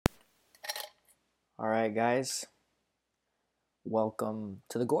All right, guys, welcome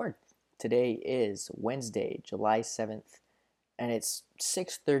to the Gourd. Today is Wednesday, July 7th, and it's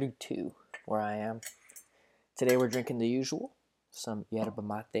 6:32 where I am. Today we're drinking the usual, some yerba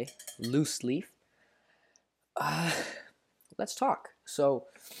mate, loose leaf. Uh, let's talk. So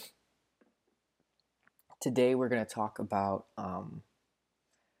today we're going to talk about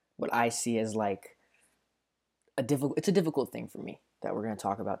what I see as like it's a difficult thing for me that we're going to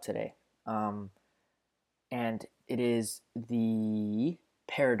talk about today. And it is the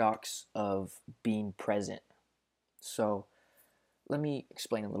paradox of being present. So let me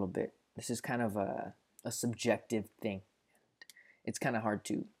explain a little bit. This is kind of a subjective thing. It's kind of hard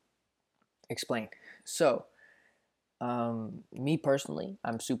to explain. So, me personally,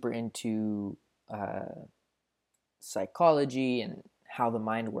 I'm super into psychology and how the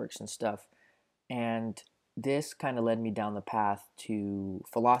mind works and stuff. And this kind of led me down the path to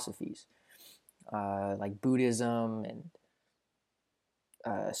philosophies like Buddhism and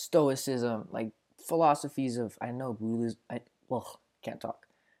Stoicism, like philosophies of I know Buddhism. Can't talk.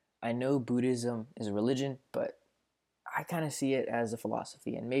 I know Buddhism is a religion, but I kind of see it as a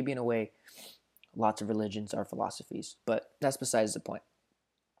philosophy, and maybe in a way, lots of religions are philosophies, but that's besides the point.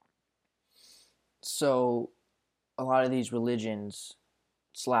 So, a lot of these religions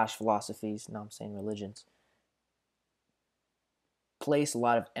slash philosophies, now I'm saying religions, place a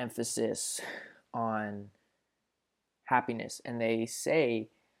lot of emphasis on happiness, and they say,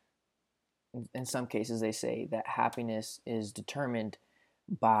 in some cases, they say that happiness is determined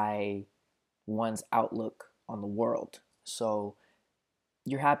by one's outlook on the world. So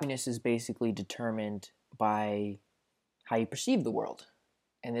your happiness is basically determined by how you perceive the world.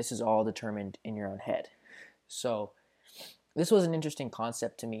 And this is all determined in your own head. So this was an interesting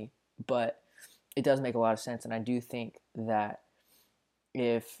concept to me, but it does make a lot of sense. And I do think that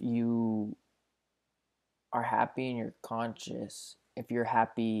if you are happy and you're conscious, if you're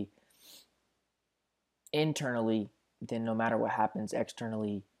happy internally, then no matter what happens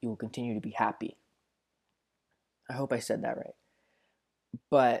externally, you will continue to be happy. I hope I said that right.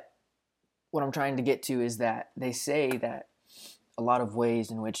 But what I'm trying to get to is that they say that a lot of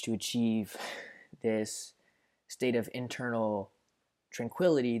ways in which to achieve this state of internal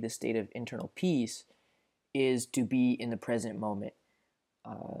tranquility, this state of internal peace, is to be in the present moment.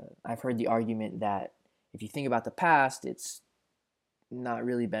 I've heard the argument that if you think about the past, it's not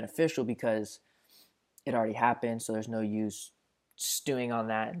really beneficial because it already happened, so there's no use stewing on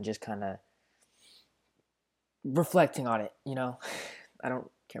that and just kind of reflecting on it, you know? Can't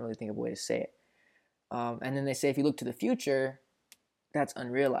really think of a way to say it. And then they say if you look to the future, that's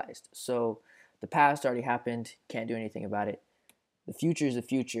unrealized. So the past already happened, can't do anything about it. The future is the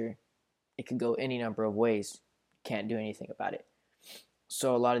future. It could go any number of ways, can't do anything about it.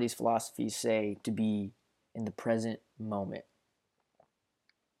 So a lot of these philosophies say to be in the present moment.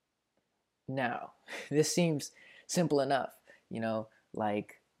 Now, this seems simple enough,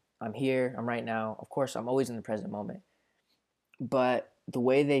 like I'm here, I'm right now. Of course, I'm always in the present moment. But the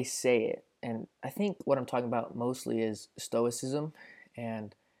way they say it, and I think what I'm talking about mostly is Stoicism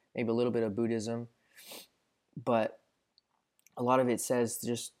and maybe a little bit of Buddhism, but a lot of it says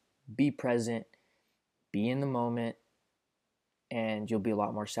just be present, be in the moment, and you'll be a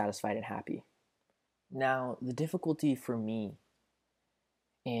lot more satisfied and happy. Now, the difficulty for me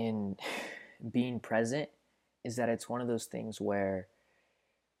in being present is that it's one of those things where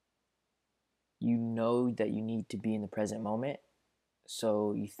you know that you need to be in the present moment,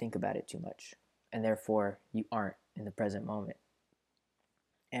 so you think about it too much, and therefore you aren't in the present moment.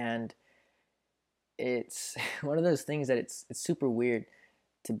 And it's one of those things that it's super weird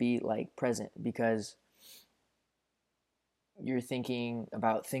to be like present because you're thinking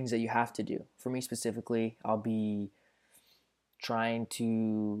about things that you have to do. For me specifically, I'll be trying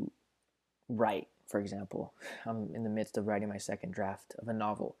to write, for example. I'm in the midst of writing my second draft of a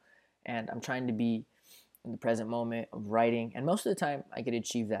novel, and I'm trying to be in the present moment of writing, and most of the time I could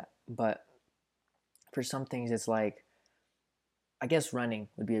achieve that. But for some things, it's like, I guess running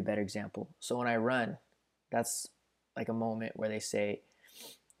would be a better example. So when I run, that's like a moment where they say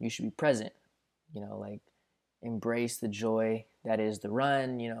you should be present, like embrace the joy that is the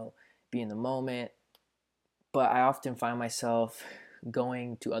run, be in the moment. But I often find myself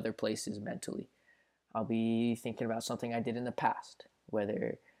going to other places mentally. I'll be thinking about something I did in the past,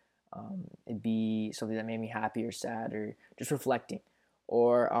 whether it be something that made me happy or sad or just reflecting.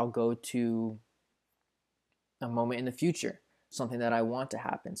 Or I'll go to a moment in the future, something that I want to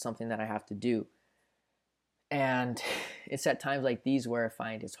happen, something that I have to do. And it's at times like these where I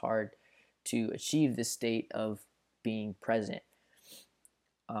find it's hard to achieve this state of being present.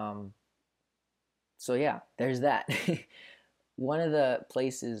 So yeah, there's that. One of the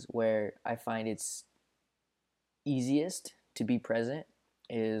places where I find it's easiest to be present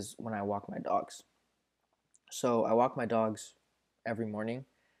is when I walk my dogs. So I walk my dogs every morning,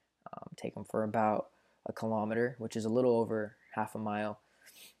 take them for about a kilometer, which is a little over half a mile.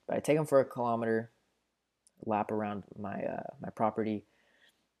 But I take them for a kilometer, lap around my property,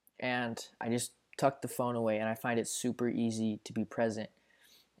 and I just tuck the phone away. And I find it super easy to be present,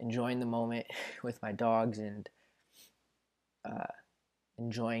 enjoying the moment with my dogs, and uh,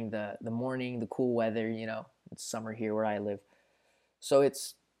 enjoying the morning, the cool weather. It's summer here where I live, so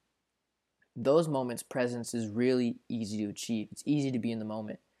it's those moments. Presence is really easy to achieve. It's easy to be in the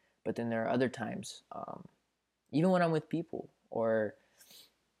moment, but then there are other times, even when I'm with people, or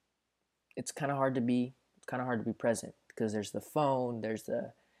it's kind of hard to be present because there's the phone, there's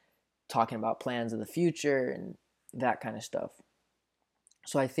the talking about plans of the future and that kind of stuff.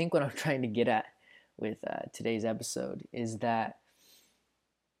 So I think what I'm trying to get at with today's episode is that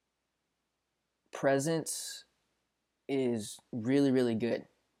presence is really, really good,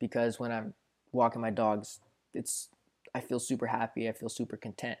 because when I'm walking my dogs, it's I feel super happy, I feel super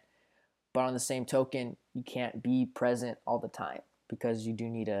content. But on the same token, you can't be present all the time, because you do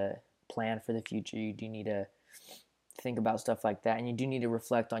need to plan for the future. You do need to think about stuff like that, and you do need to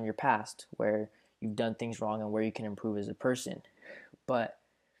reflect on your past, where you've done things wrong and where you can improve as a person. But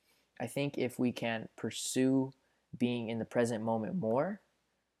I think if we can pursue being in the present moment more,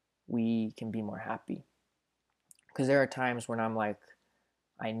 we can be more happy. Because there are times when I'm like,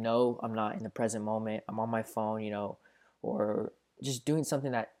 I know I'm not in the present moment. I'm on my phone, or just doing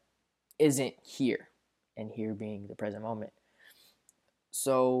something that isn't here, and here being the present moment.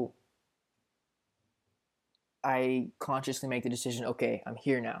 So I consciously make the decision, okay, I'm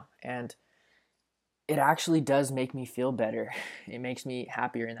here now. And it actually does make me feel better. It makes me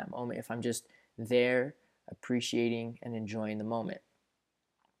happier in that moment if I'm just there, appreciating and enjoying the moment.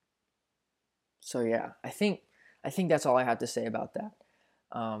 So yeah, I think that's all I have to say about that.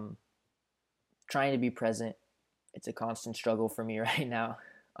 Um, Trying to be present, it's a constant struggle for me right now.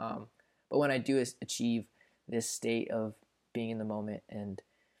 But when I do achieve this state of being in the moment and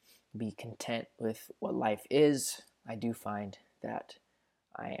be content with what life is, I do find that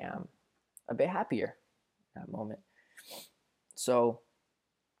I am a bit happier in that moment. So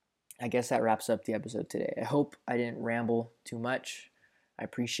I guess that wraps up the episode today. I hope I didn't ramble too much. I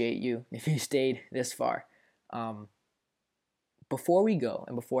appreciate you if you stayed this far. Um, Before we go,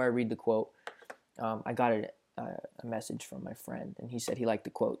 and before I read the quote, I got a message from my friend, and he said he liked the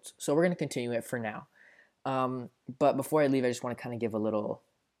quotes. So we're going to continue it for now. But before I leave, I just want to kind of give a little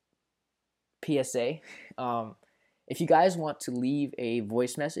PSA. If you guys want to leave a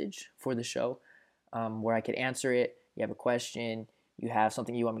voice message for the show, where I could answer it, you have a question, you have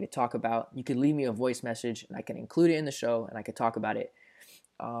something you want me to talk about, you could leave me a voice message and I can include it in the show and I could talk about it.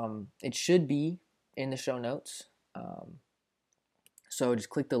 It should be in the show notes. So just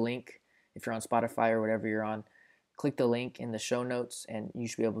click the link if you're on Spotify or whatever you're on. Click the link in the show notes and you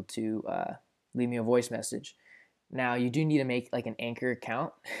should be able to leave me a voice message. Now, you do need to make like an Anchor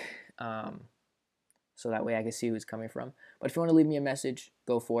account, so that way I can see who it's coming from. But if you want to leave me a message,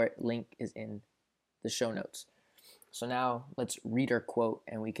 go for it. Link is in the show notes. So now let's read our quote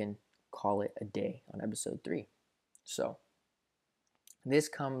and we can call it a day on episode 3. So this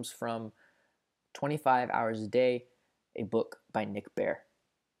comes from 25 Hours a Day, a book by Nick Bare.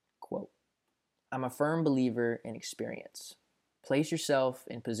 Quote, I'm a firm believer in experience. Place yourself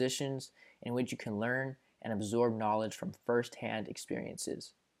in positions in which you can learn and absorb knowledge from first-hand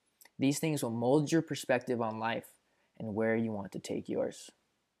experiences. These things will mold your perspective on life and where you want to take yours.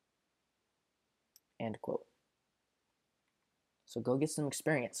 End quote. So go get some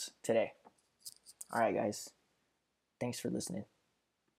experience today. All right, guys. Thanks for listening.